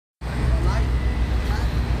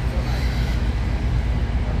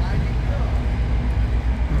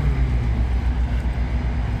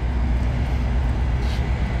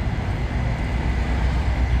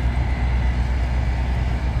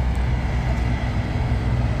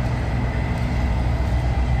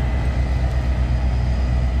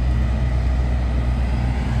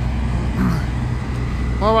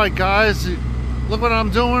Alright guys, look what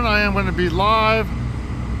I'm doing. I am going to be live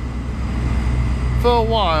for a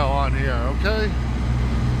while on here, okay?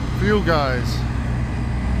 For you guys.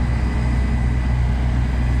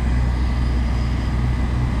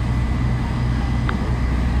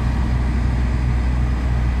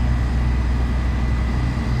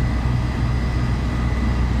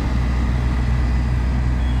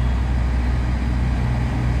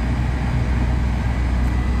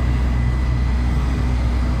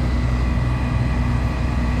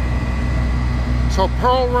 So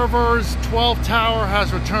Pearl River's 12th tower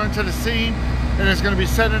has returned to the scene and is going to be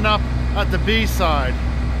setting up at the B side.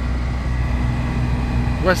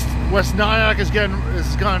 West Nyack is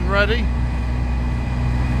gotten ready.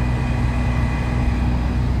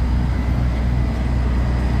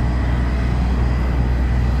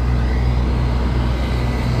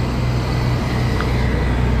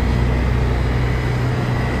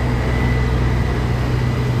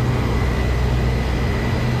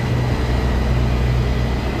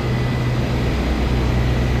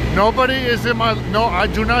 Nobody is in my, no, I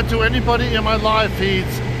do not do anybody in my live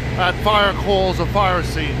feeds at fire calls or fire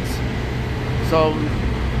scenes. So,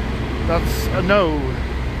 that's a no.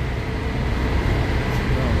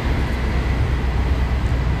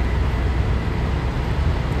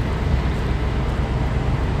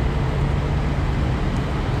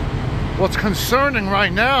 What's concerning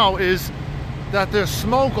right now is that there's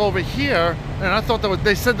smoke over here, and I thought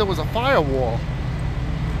they said there was a firewall.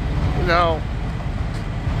 Now,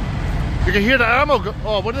 you can hear the ammo go.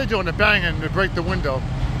 Oh, what are they doing? They're banging to break the window.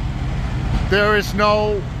 There is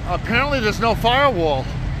no, apparently there's no firewall.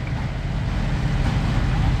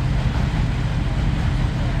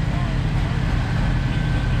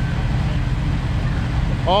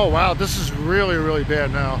 Oh wow, this is really, really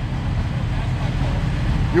bad now.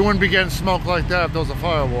 You wouldn't be getting smoke like that if there was a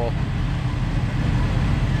firewall.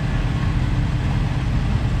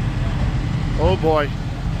 Oh boy.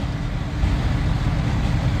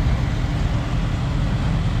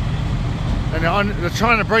 And they're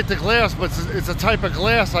trying to break the glass, but it's a type of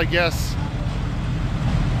glass, I guess.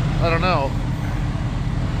 I don't know.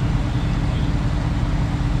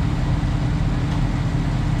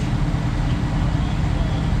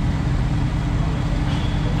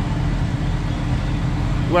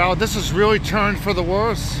 Well, this has really turned for the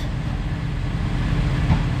worse.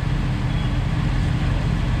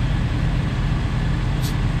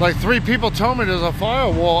 Like 3 people told me there's a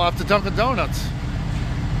firewall after Dunkin' Donuts.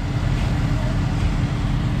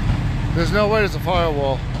 There's no way there's a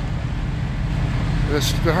firewall.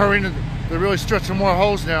 They're hurrying, they're really stretching more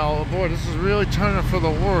hose now. Oh boy, this is really turning for the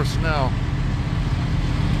worse now.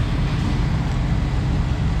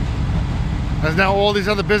 As now all these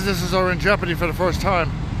other businesses are in jeopardy for the first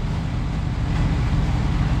time.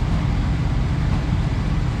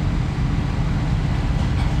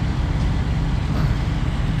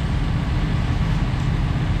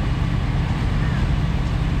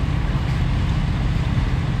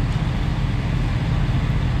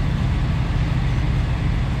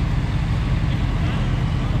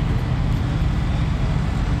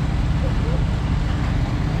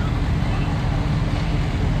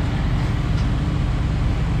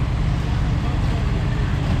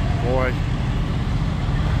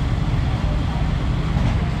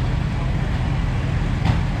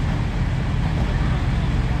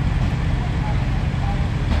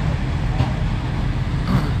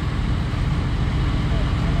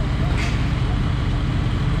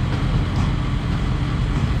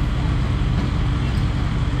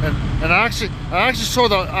 And I actually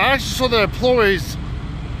saw the employees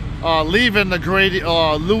leaving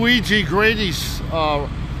the Luigi Grady's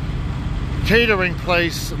catering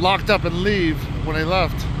place, locked up and leave when they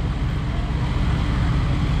left.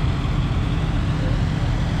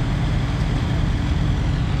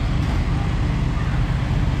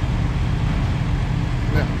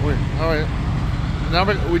 Yeah, all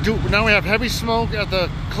right. Now we have heavy smoke at the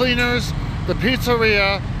cleaners, the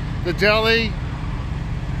pizzeria, the deli.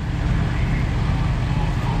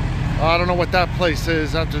 I don't know what that place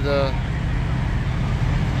is after the...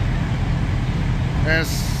 And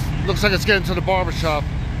it looks like it's getting to the barbershop.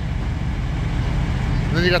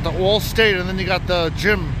 And then you got the Allstate, and then you got the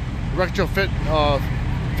gym, Recto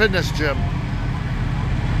Fitness Gym.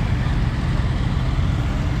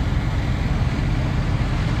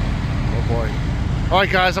 Oh boy. Alright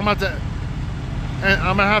guys, I'm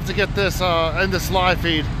gonna have to get this, end this live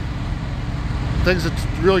feed. Things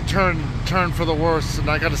have really turned for the worse, and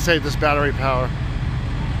I gotta save this battery power.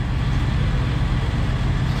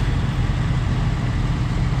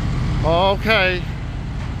 Okay.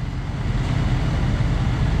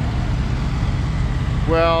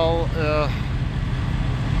 Well,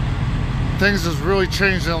 things has really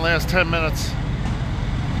changed in the last 10 minutes.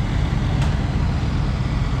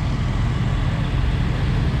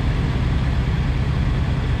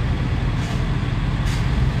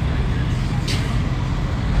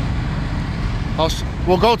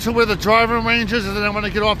 We'll go to where the driving range is, and then I'm going to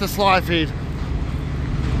get off the slide feed.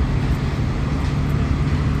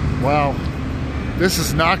 Wow, this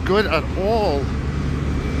is not good at all.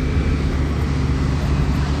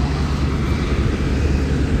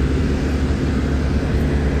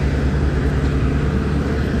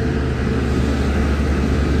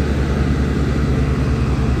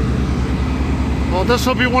 Well, this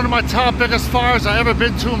will be one of my top biggest fires I've ever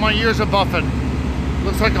been to in my years of buffing.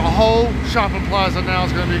 Looks like a whole shopping plaza now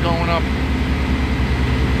is going to be going up.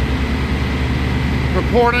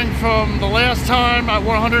 Reporting from the last time at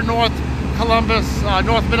 100 North Columbus,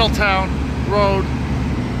 North Middletown Road.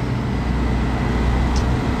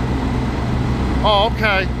 Oh,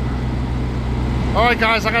 okay. All right,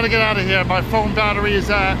 guys, I got to get out of here. My phone battery is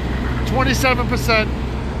at 27%.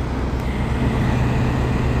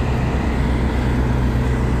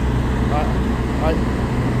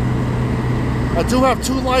 I do have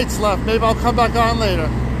 2 lights left. Maybe I'll come back on later.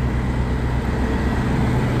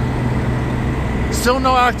 Still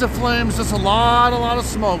no active flames, just a lot of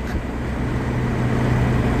smoke.